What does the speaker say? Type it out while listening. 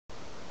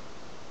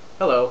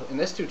Hello, in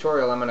this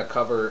tutorial I'm going to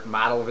cover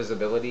model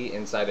visibility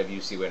inside of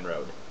UC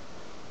Winroad.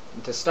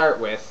 And to start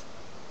with,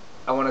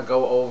 I want to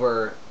go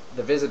over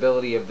the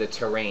visibility of the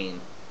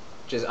terrain,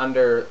 which is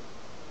under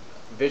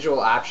Visual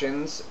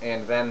Options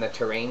and then the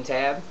Terrain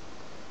tab.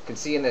 You can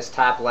see in this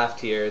top left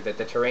here that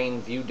the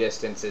terrain view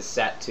distance is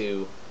set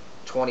to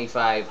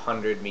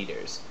 2,500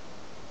 meters.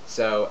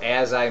 So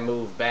as I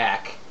move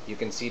back, you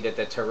can see that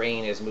the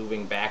terrain is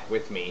moving back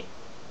with me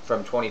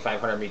from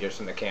 2,500 meters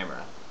from the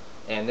camera.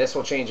 And this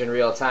will change in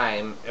real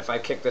time. If I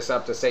kick this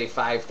up to say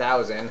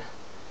 5,000,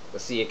 you'll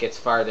see it gets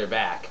farther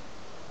back.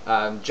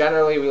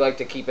 Generally we like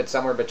to keep it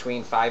somewhere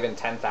between 5 and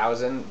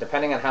 10,000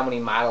 depending on how many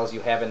models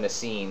you have in the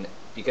scene,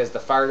 because the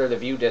farther the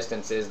view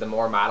distance is, the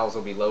more models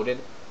will be loaded.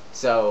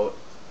 So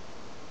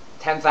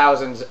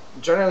 10,000 is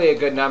generally a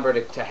good number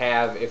to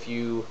have if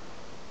you,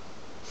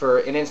 for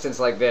an instance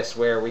like this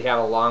where we have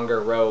a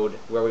longer road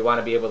where we want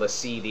to be able to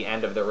see the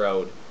end of the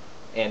road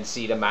and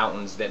see the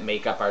mountains that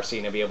make up our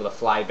scene and be able to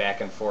fly back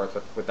and forth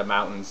with the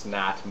mountains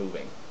not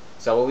moving.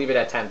 So we'll leave it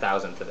at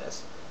 10,000 for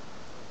this.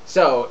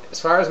 So as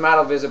far as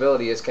model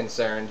visibility is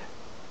concerned,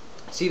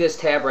 see this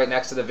tab right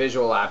next to the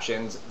visual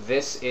options.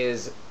 This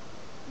is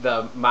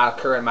the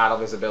current model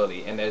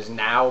visibility, and there's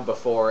now,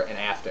 before, and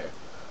after.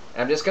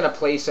 And I'm just going to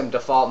place some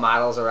default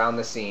models around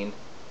the scene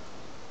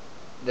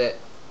that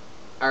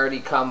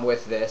already come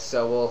with this.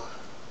 So we'll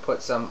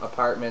put some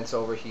apartments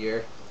over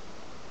here.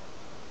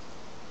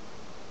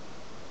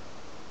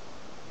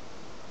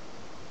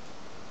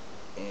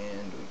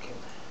 And we can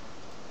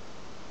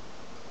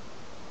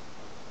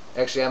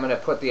actually, I'm going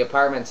to put the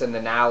apartments in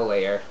the now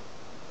layer,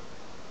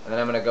 and then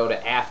I'm going to go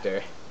to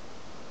after,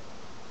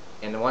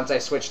 and once I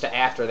switch to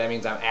after, that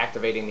means I'm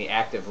activating the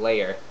active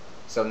layer.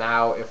 So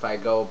now if I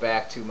go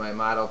back to my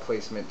model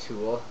placement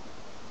tool,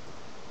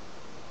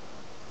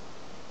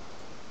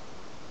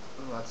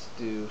 let's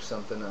do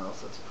something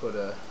else. Let's put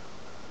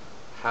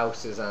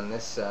houses on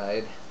this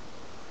side.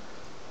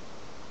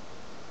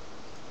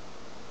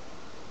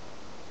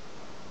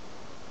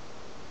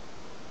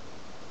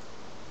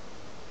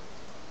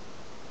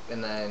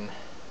 And then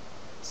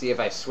see if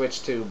I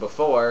switch to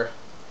before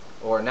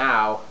or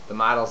now, the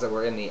models that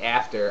were in the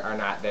after are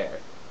not there.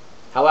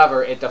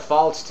 However, it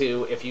defaults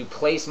to, if you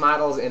place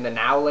models in the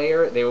now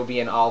layer, they will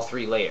be in all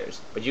three layers.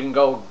 But you can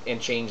go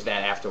and change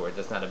that afterwards.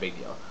 That's not a big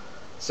deal.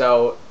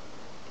 So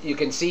you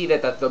can see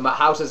that the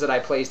houses that I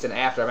placed in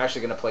after, I'm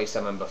actually going to place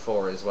them in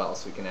before as well,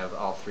 so we can have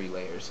all three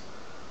layers.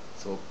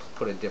 So we'll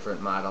put a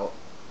different model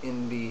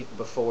in the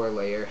before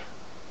layer.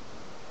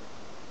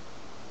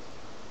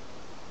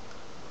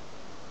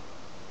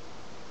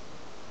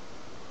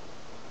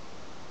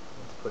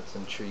 Put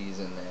some trees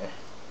in there.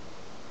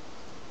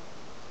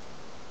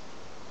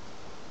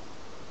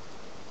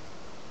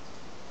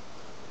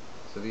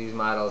 So these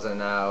models are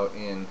now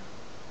in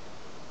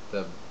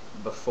the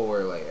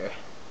before layer.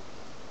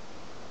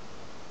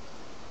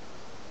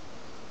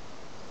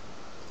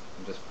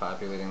 I'm just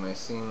populating my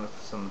scene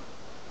with some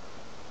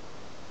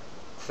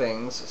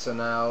things. So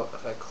now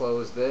if I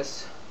close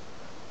this,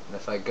 and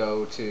if I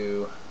go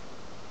to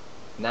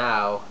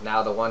now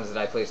the ones that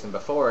I placed in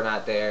before are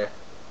not there,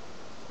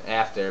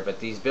 after,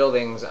 but these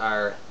buildings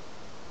are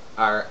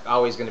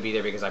always going to be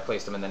there because I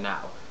placed them in the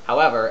now.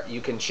 However, you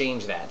can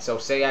change that. So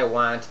say I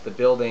want the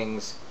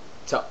buildings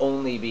to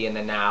only be in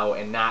the now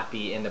and not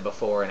be in the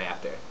before and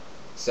after.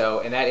 So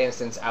in that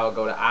instance, I will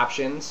go to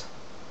Options,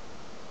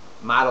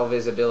 Model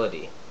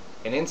Visibility,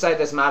 and inside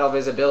this Model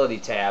Visibility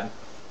tab,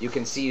 you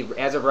can see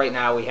as of right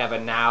now we have a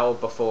now,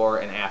 before,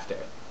 and after,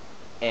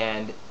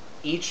 and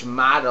each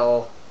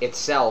model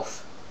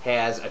itself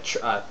has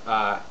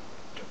a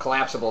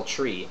collapsible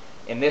tree.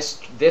 And this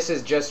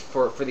is just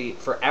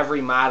for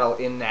every model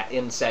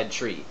in said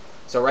tree.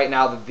 So right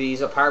now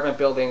these apartment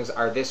buildings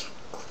are this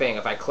thing.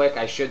 If I click,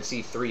 I should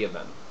see 3 of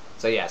them.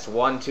 So yes,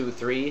 1, 2,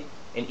 3,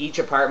 and each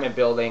apartment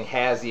building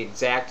has the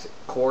exact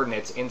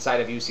coordinates inside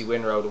of UC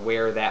Winroad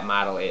where that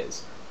model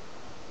is.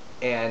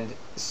 And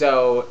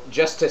so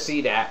just to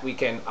see that,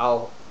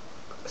 I'll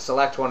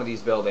select one of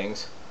these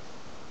buildings,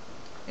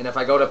 and if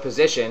I go to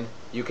position,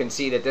 you can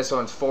see that this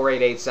one's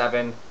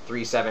 4887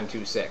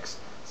 3726.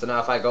 So now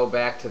if I go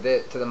back to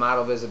the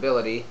model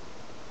visibility,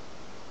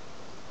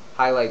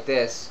 highlight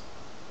this,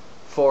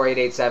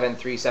 4887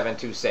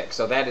 3726.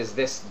 So that is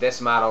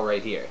this model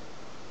right here.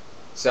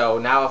 So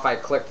now if I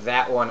click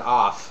that one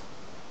off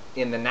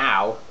in the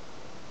now,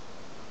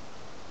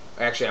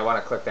 actually I want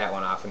to click that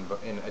one off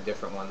in a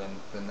different one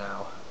than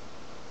now.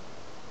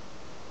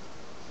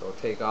 So we'll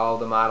take all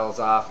the models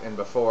off, and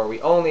before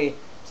we only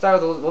start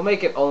with, we'll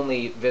make it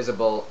only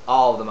visible,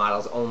 all of the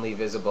models only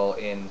visible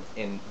in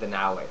the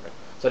now layer.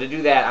 So to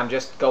do that, I'm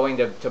just going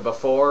to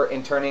before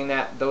and turning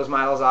those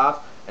models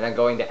off, and then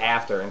going to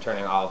after and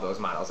turning all of those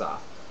models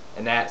off.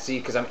 And that, see,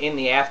 because I'm in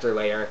the after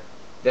layer,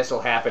 this will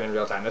happen in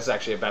real time. This is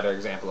actually a better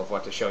example of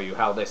what to show you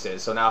how this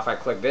is. So now if I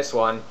click this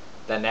one,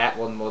 then that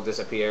one will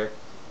disappear,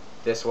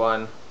 this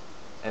one,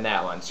 and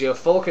that one. So you have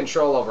full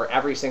control over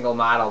every single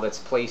model that's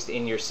placed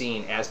in your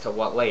scene as to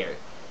what layer.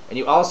 And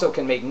you also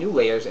can make new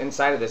layers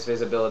inside of this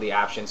visibility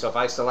option. So if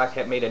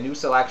I made a new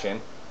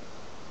selection,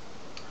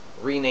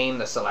 rename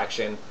the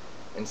selection,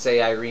 and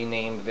say I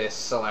renamed this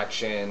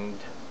selection,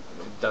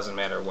 it doesn't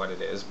matter what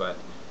it is, but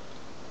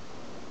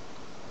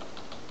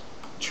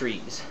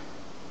trees.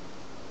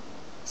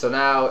 So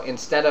now,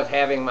 instead of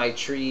having my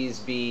trees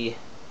be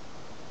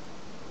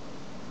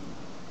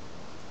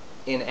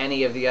in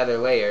any of the other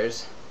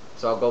layers,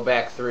 so I'll go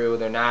back through,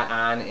 they're not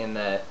on in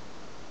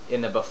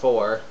the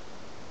before,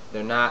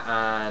 they're not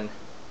on,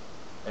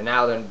 or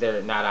now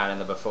they're not on in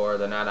the before,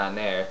 they're not on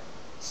there.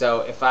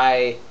 So if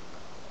I'm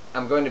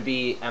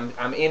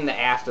in the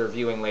after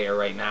viewing layer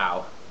right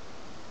now.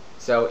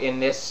 So in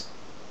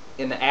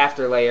the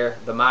after layer,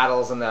 the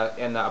models and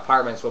the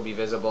apartments will be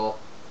visible,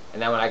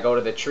 and then when I go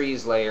to the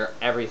trees layer,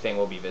 everything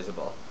will be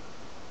visible.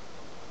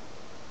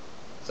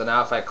 So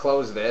now if I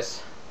close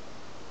this,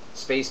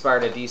 spacebar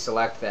to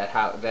deselect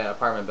that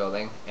apartment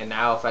building, and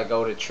now if I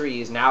go to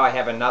trees, now I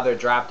have another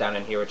drop down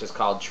in here which is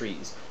called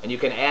trees, and you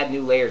can add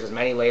new layers, as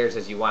many layers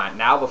as you want.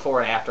 Now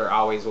before and after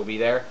always will be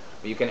there,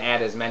 but you can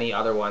add as many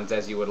other ones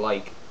as you would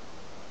like.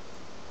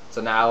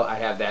 So now I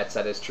have that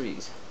set as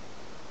trees.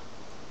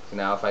 So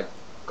now if I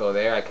go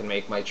there, I can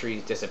make my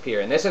trees disappear,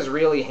 and this is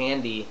really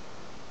handy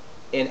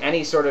in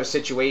any sort of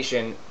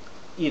situation,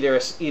 either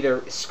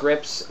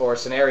scripts or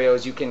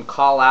scenarios. You can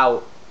call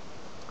out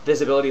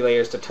visibility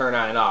layers to turn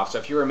on and off. So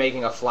if you were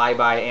making a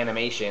flyby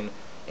animation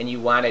and you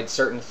wanted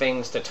certain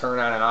things to turn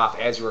on and off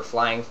as you were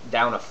flying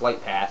down a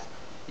flight path,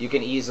 you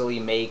can easily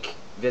make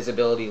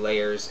visibility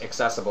layers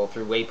accessible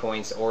through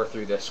waypoints or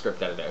through the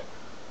script editor.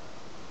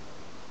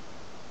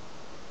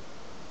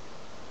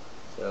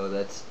 So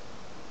that's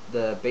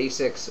the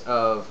basics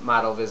of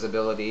model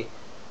visibility.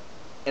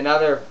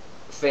 Another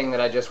thing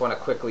that I just want to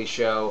quickly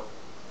show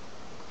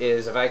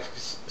is if I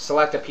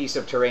select a piece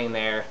of terrain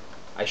there,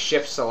 I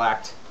shift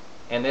select,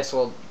 and this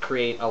will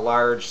create a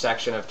large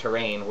section of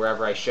terrain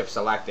wherever I shift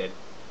selected.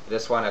 I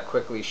just want to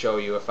quickly show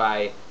you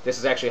this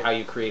is actually how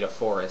you create a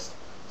forest.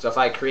 So if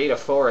I create a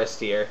forest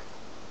here,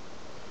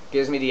 it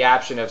gives me the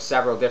option of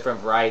several different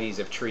varieties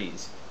of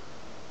trees.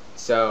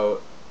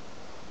 So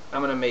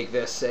I'm going to make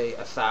this, say,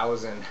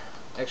 1,000.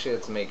 Actually,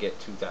 let's make it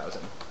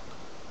 2,000.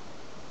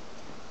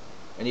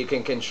 And you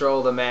can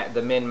control the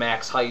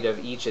min-max height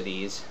of each of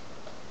these.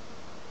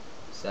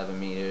 7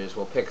 meters.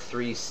 We'll pick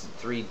three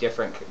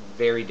different,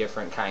 very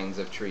different kinds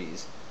of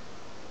trees.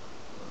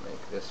 We'll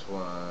make this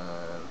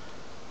one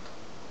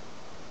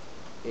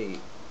 8,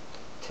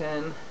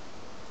 10,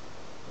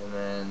 and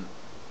then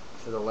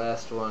for the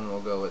last one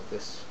we'll go with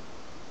this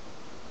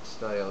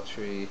style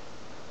tree.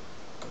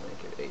 We'll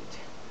make it 8.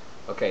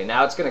 Okay,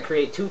 now it's going to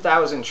create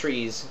 2,000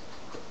 trees.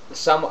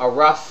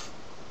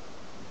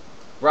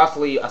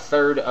 Roughly a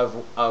third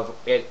of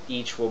it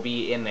each will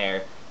be in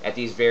there at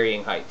these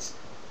varying heights.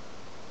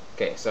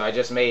 Okay, so I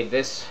just made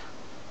this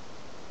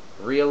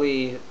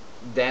really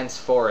dense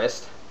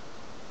forest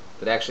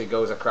that actually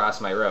goes across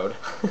my road.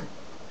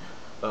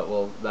 But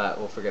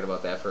we'll forget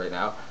about that for right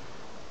now.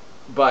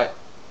 But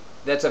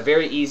that's a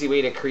very easy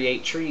way to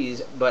create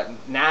trees. But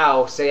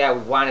now, say I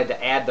wanted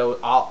to add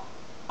all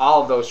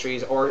of those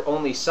trees, or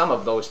only some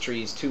of those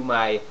trees, to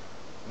my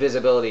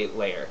visibility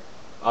layer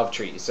of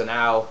trees. So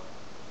now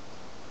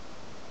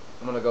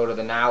I'm going to go to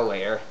the now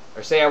layer,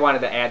 or say I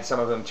wanted to add some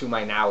of them to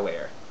my now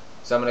layer.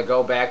 So I'm going to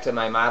go back to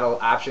my model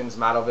options,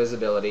 model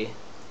visibility,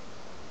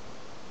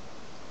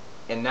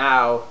 and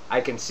now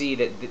I can see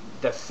that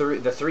the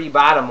three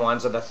bottom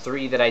ones are the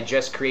three that I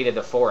just created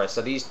the forest.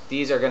 So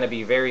these are going to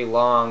be very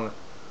long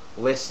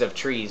lists of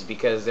trees,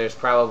 because there's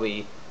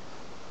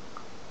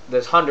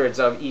hundreds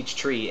of each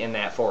tree in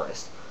that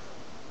forest.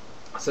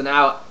 So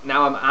now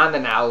I'm on the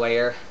now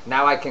layer.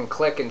 Now I can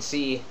click and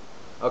see,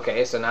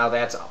 okay, so now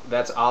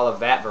that's all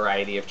of that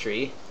variety of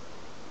tree.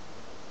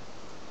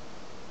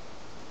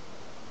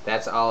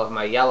 That's all of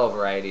my yellow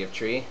variety of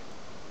tree.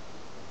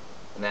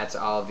 And that's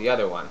all of the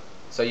other one.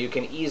 So you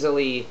can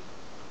easily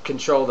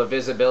control the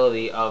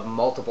visibility of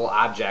multiple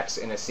objects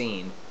in a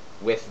scene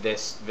with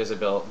this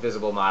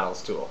visible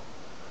models tool.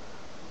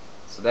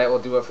 So that will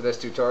do it for this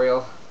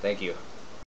tutorial. Thank you.